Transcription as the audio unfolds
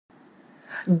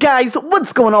Guys,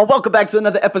 what's going on? Welcome back to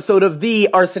another episode of the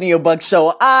Arsenio Buck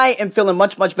Show. I am feeling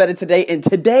much better today, and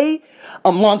today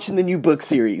I'm launching the new book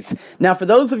series. Now, for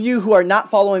those of you who are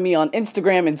not following me on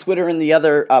Instagram and Twitter and the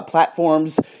other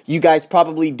platforms, you guys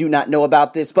probably do not know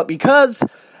about this, but because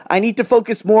I need to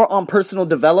focus more on personal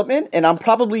development, and I'm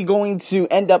probably going to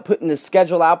end up putting the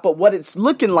schedule out, but what it's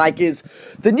looking like is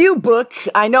the new book.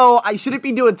 I know I shouldn't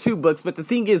be doing two books, but the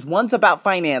thing is, one's about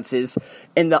finances,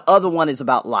 and the other one is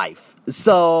about life.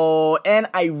 So, and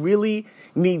I really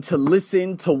need to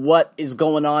listen to what is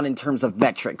going on in terms of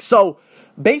metrics. So,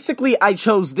 basically, I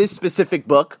chose this specific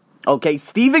book, okay,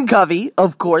 Stephen Covey,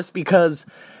 of course, because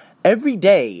every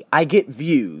day I get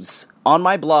views on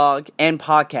my blog and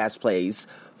podcast plays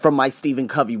from my Stephen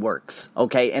Covey works,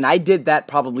 okay? And I did that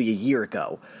probably a year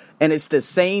ago. And it's the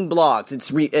same blogs.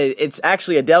 It's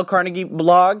actually a Dale Carnegie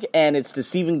blog, and it's the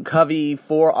Stephen Covey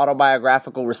 4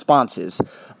 autobiographical responses,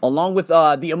 along with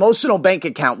the emotional bank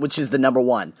account, which is the number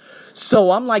one. So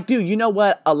I'm like, dude, you know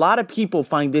what? A lot of people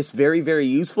find this very, very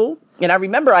useful. And I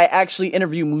remember I actually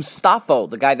interviewed Mustafa,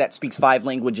 the guy that speaks 5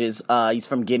 languages. He's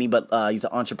from Guinea, but he's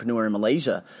an entrepreneur in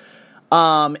Malaysia.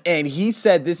 And he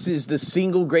said this is the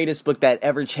single greatest book that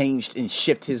ever changed and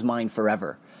shifted his mind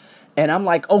forever. And I'm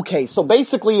like, okay, so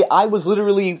basically I was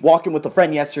literally walking with a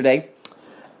friend yesterday,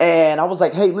 and I was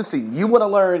like, hey, listen, you want to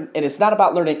learn, and it's not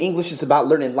about learning English, it's about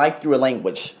learning life through a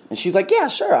language. And she's like, yeah,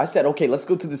 sure. I said, okay, let's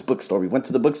go to this bookstore. We went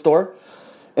to the bookstore,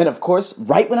 and of course,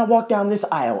 right when I walked down this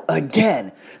aisle,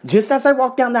 again, just as I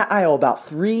walked down that aisle about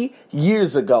 3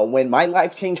 years ago, when my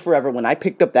life changed forever, when I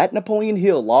picked up that Napoleon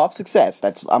Hill Law of Success,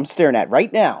 that's I'm staring at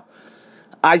right now,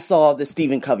 I saw the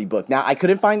Stephen Covey book. Now, I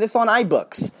couldn't find this on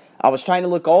iBooks. I was trying to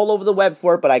look all over the web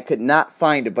for it, but I could not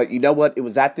find it. But you know what? It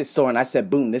was at this store, and I said,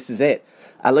 boom, this is it.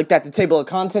 I looked at the table of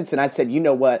contents, and I said, you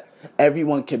know what?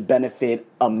 Everyone could benefit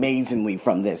amazingly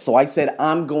from this. So I said,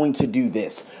 I'm going to do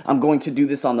this. I'm going to do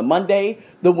this on the Monday,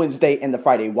 the Wednesday, and the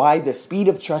Friday. Why? The speed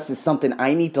of trust is something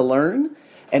I need to learn,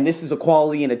 and this is a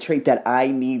quality and a trait that I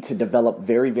need to develop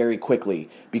very, very quickly.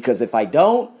 Because if I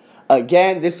don't,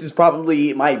 again, this is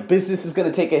probably, my business is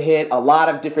going to take a hit. A lot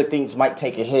of different things might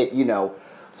take a hit,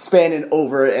 spanning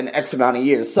over an X amount of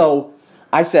years. So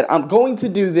I said, I'm going to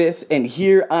do this, and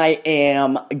here I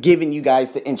am giving you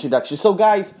guys the introduction. So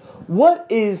guys, what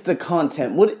is the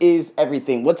content? What is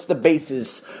everything? What's the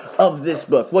basis of this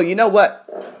book? Well, you know what?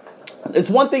 It's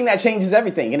one thing that changes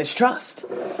everything, and it's trust.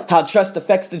 How trust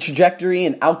affects the trajectory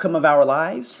and outcome of our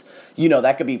lives.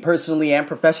 That could be personally and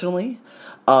professionally.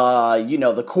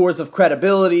 The cores of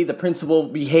credibility, the principle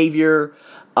behavior,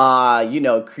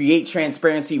 create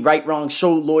transparency, right, wrong,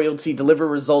 show loyalty, deliver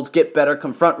results, get better,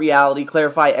 confront reality,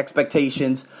 clarify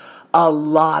expectations, a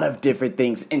lot of different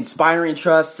things. Inspiring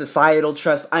trust, societal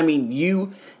trust, I mean,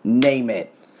 you name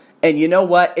it. And you know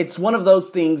what? It's one of those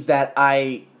things that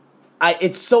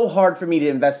it's so hard for me to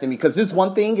invest in, because there's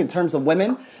one thing in terms of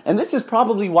women, and this is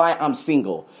probably why I'm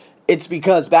single. It's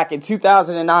because back in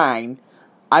 2009,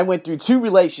 I went through 2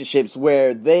 relationships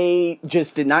where they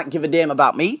just did not give a damn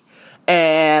about me.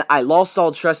 And I lost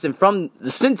all trust, and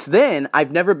since then,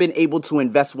 I've never been able to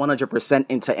invest 100%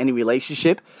 into any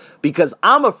relationship, because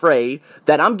I'm afraid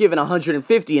that I'm giving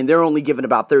 150 and they're only giving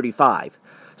about 35.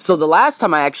 So the last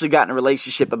time I actually got in a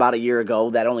relationship about a year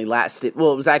ago that only lasted,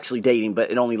 well, it was actually dating,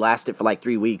 but it only lasted for like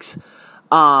 3 weeks.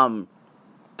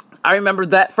 I remember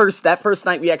that first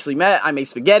night we actually met. I made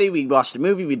spaghetti, we watched a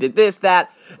movie, we did this,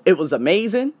 that. It was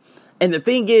amazing. And the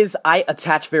thing is, I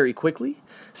attach very quickly.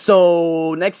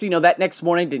 So that next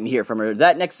morning, didn't hear from her.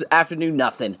 That next afternoon,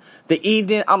 nothing. The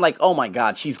evening, I'm like, oh my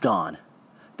God, she's gone.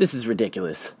 This is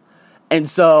ridiculous. And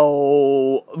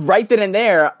so right then and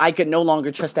there, I could no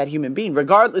longer trust that human being,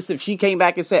 regardless if she came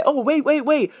back and said, oh, wait.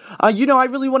 I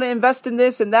really want to invest in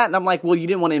this and that. And I'm like, well, you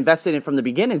didn't want to invest in it from the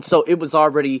beginning. So it was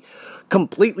already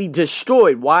completely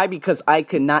destroyed. Why? Because I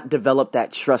could not develop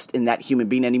that trust in that human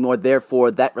being anymore.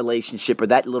 Therefore, that relationship or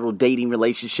that little dating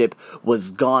relationship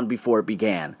was gone before it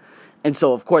began. And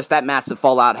so, of course, that massive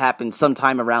fallout happened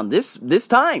sometime around this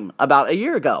time, about a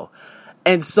year ago.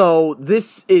 And so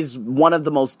this is one of the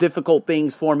most difficult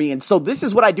things for me. And so this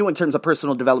is what I do in terms of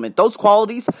personal development. Those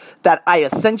qualities that I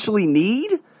essentially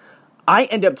need, I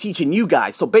end up teaching you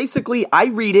guys. So basically, I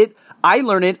read it, I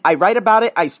learn it, I write about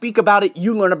it, I speak about it,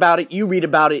 you learn about it, you read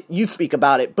about it, you speak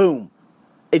about it, boom.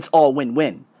 It's all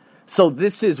win-win. So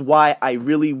this is why I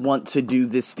really want to do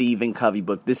this Stephen Covey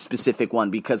book, this specific one,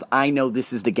 because I know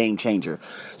this is the game changer.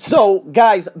 So,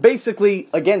 guys, basically,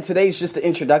 again, today's just an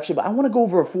introduction, but I want to go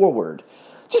over a foreword.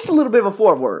 Just a little bit of a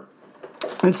foreword.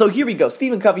 And so here we go.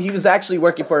 Stephen Covey, he was actually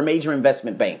working for a major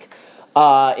investment bank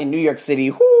in New York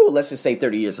City, let's just say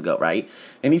 30 years ago, right?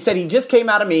 And he said he just came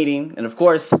out of a meeting, and of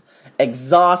course,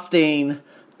 exhausting.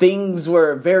 Things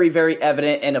were very, very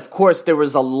evident. And of course, there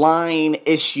was a line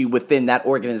issue within that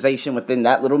organization, within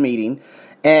that little meeting.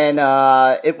 And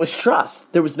it was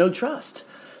trust. There was no trust.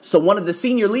 So one of the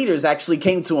senior leaders actually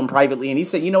came to him privately and he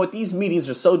said, you know what, these meetings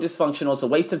are so dysfunctional. It's a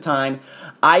waste of time.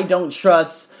 I don't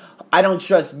trust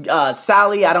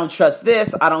Sally. I don't trust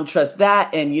this. I don't trust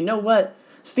that. And you know what?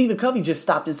 Stephen Covey just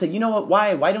stopped and said, you know what?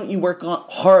 Why don't you work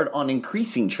hard on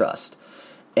increasing trust?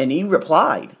 And he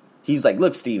replied, he's like,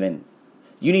 look, Stephen,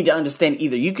 you need to understand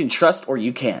either you can trust or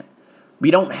you can't.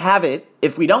 We don't have it.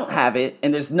 If we don't have it,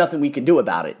 and there's nothing we can do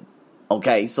about it.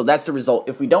 Okay, so that's the result.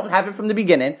 If we don't have it from the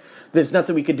beginning, there's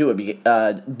nothing we can do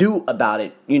about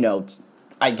it,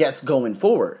 I guess, going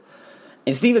forward.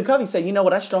 And Stephen Covey said, you know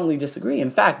what, I strongly disagree. In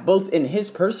fact, both in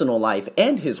his personal life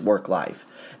and his work life,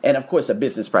 and of course a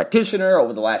business practitioner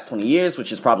over the last 20 years,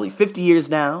 which is probably 50 years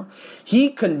now, he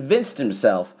convinced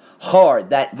himself hard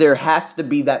that there has to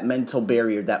be that mental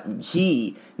barrier that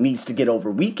he needs to get over.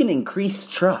 We can increase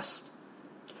trust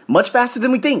much faster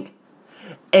than we think.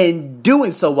 And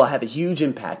doing so will have a huge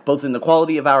impact, both in the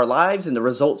quality of our lives and the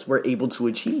results we're able to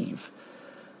achieve.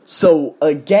 So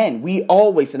again, we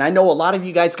always, and I know a lot of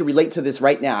you guys can relate to this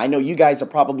right now. I know you guys are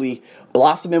probably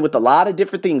blossoming with a lot of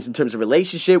different things in terms of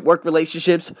relationship, work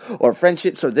relationships, or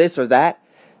friendships, or this or that.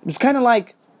 It was kind of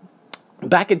like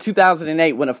back in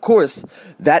 2008 when, of course,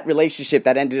 that relationship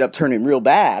that ended up turning real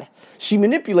bad, she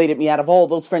manipulated me out of all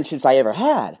those friendships I ever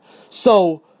had.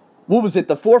 So what was it?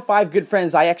 The 4 or 5 good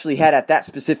friends I actually had at that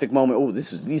specific moment. Oh,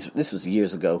 this was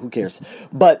years ago. Who cares?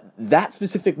 But that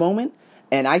specific moment,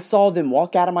 and I saw them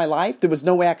walk out of my life, there was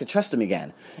no way I could trust them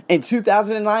again. In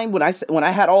 2009, when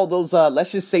I had all those,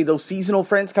 let's just say those seasonal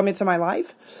friends come into my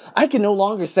life, I can no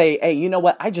longer say, hey, you know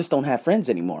what? I just don't have friends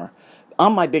anymore.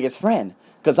 I'm my biggest friend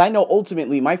because I know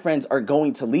ultimately my friends are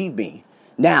going to leave me.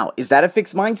 Now, is that a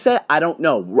fixed mindset? I don't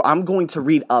know. I'm going to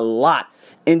read a lot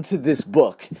into this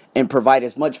book and provide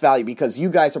as much value because you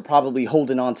guys are probably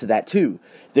holding on to that too.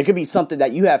 There could be something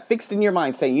that you have fixed in your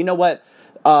mind saying, you know what?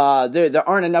 There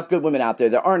aren't enough good women out there.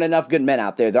 There aren't enough good men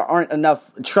out there. There aren't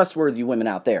enough trustworthy women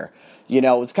out there.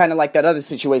 It's kind of like that other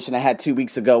situation I had 2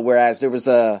 weeks ago, whereas there was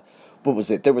oh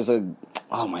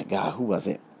my God, who was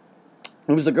it?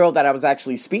 It was a girl that I was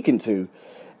actually speaking to.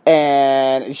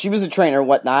 And she was a trainer and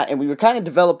whatnot, and we were kind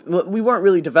of we weren't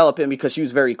really developing because she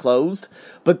was very closed.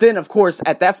 But then, of course,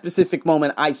 at that specific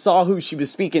moment, I saw who she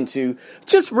was speaking to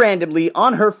just randomly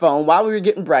on her phone while we were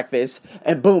getting breakfast,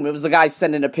 and boom, it was a guy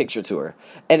sending a picture to her.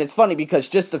 And it's funny because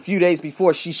just a few days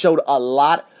before, she showed a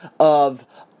lot of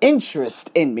interest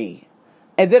in me.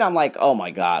 And then I'm like, oh my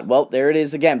God, well, there it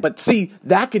is again. But see,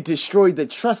 that could destroy the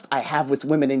trust I have with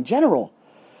women in general.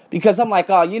 Because I'm like,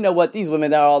 oh, you know what? These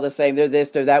women, they're all the same. They're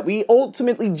this, they're that. We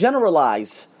ultimately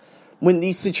generalize when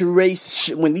these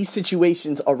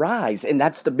situations arise. And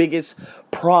that's the biggest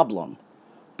problem.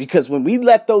 Because when we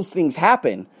let those things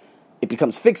happen, it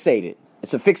becomes fixated.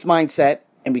 It's a fixed mindset,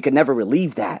 and we can never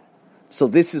relieve that. So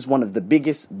this is one of the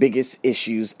biggest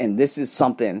issues. And this is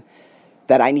something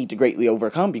that I need to greatly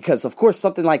overcome. Because, of course,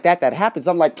 something like that happens.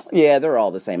 I'm like, yeah, they're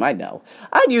all the same. I know.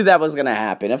 I knew that was going to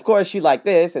happen. Of course, she like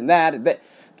this and that and that.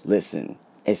 Listen,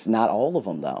 it's not all of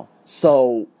them, though.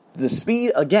 So the speed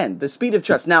of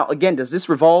trust. Now, again, does this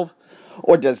revolve,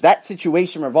 or does that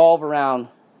situation revolve around,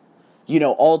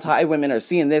 all Thai women are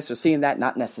seeing this or seeing that?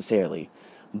 Not necessarily.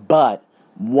 But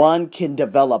one can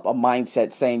develop a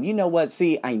mindset saying, you know what,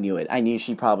 see, I knew it. I knew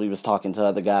she probably was talking to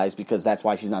other guys because that's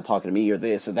why she's not talking to me or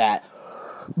this or that.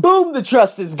 Boom, the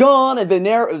trust is gone, and then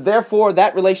therefore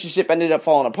that relationship ended up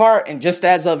falling apart, and just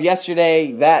as of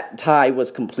yesterday, that tie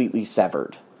was completely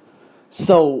severed.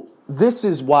 So this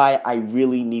is why I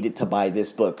really needed to buy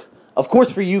this book. Of course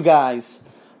for you guys,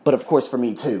 but of course for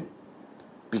me too.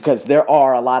 Because there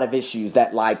are a lot of issues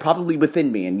that lie probably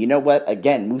within me. And you know what?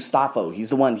 Again, Mustafa, he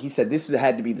said this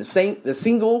had to be the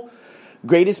single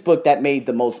greatest book that made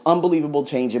the most unbelievable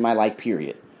change in my life,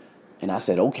 period. And I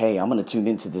said, okay, I'm going to tune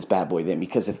into this bad boy then.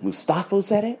 Because if Mustafa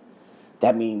said it,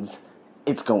 that means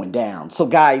it's going down. So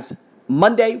guys,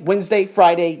 Monday, Wednesday,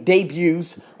 Friday,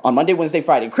 debuts on Monday, Wednesday,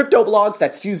 Friday. Crypto blogs,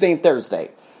 that's Tuesday and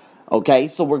Thursday. Okay,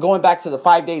 so we're going back to the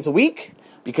 5 days a week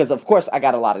because, of course, I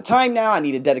got a lot of time now. I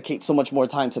need to dedicate so much more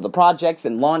time to the projects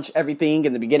and launch everything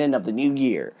in the beginning of the new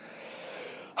year.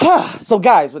 So,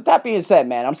 guys, with that being said,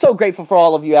 man, I'm so grateful for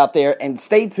all of you out there. And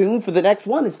stay tuned for the next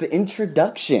one. It's the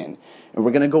introduction. And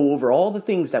we're going to go over all the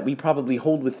things that we probably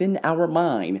hold within our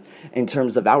mind in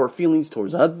terms of our feelings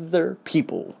towards other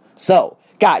people. So,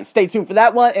 guys, stay tuned for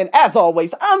that one. And as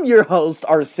always, I'm your host,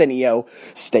 Arsenio.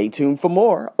 Stay tuned for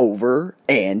more. Over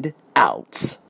and out.